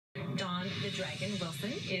the Dragon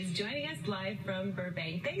Wilson is joining us live from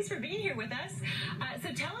Burbank. Thanks for being here with us.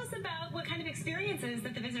 So tell us about what kind of experiences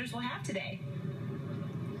that the visitors will have today.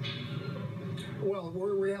 Well,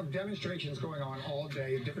 we have demonstrations going on all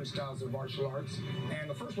day, different styles of martial arts. And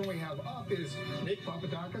the first one we have up is Nick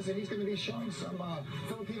Papadakas, and he's going to be showing some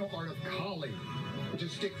Filipino art of kali, which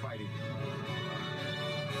is stick fighting.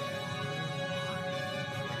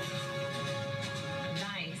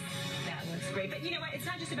 Nice. That looks great. But you know what? It's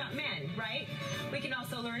not just about men, right? We can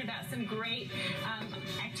also learn about some great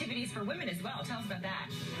activities for women as well. Tell us about that.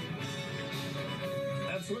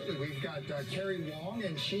 Absolutely. We've got Carrie Wong,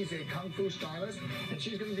 and she's a Kung Fu stylist, and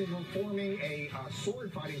she's going to be performing a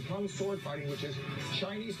sword fighting, plum sword fighting, which is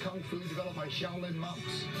Chinese Kung Fu developed by Shaolin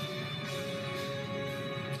monks.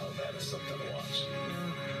 Oh, that is something to watch.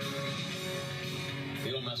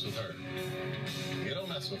 You don't mess with her. You don't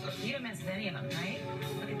mess with her. You don't mess with any of them, right?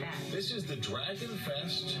 Look at that. This is the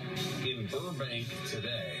Dragonfest in Burbank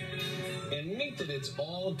today. And neat that it's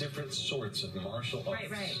all different sorts of martial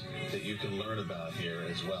arts that you can learn about here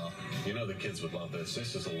as well. You know the kids would love this.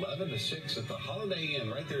 This is 11 to 6 at the Holiday Inn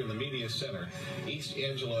right there in the Media Center, East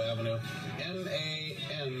Angelo Avenue,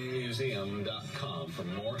 manmuseum.com for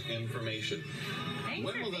more information.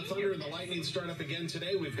 When will the thunder and the lightning start up again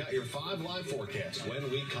today? We've got your 5 live forecast when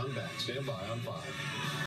we come back. Stand by on 5.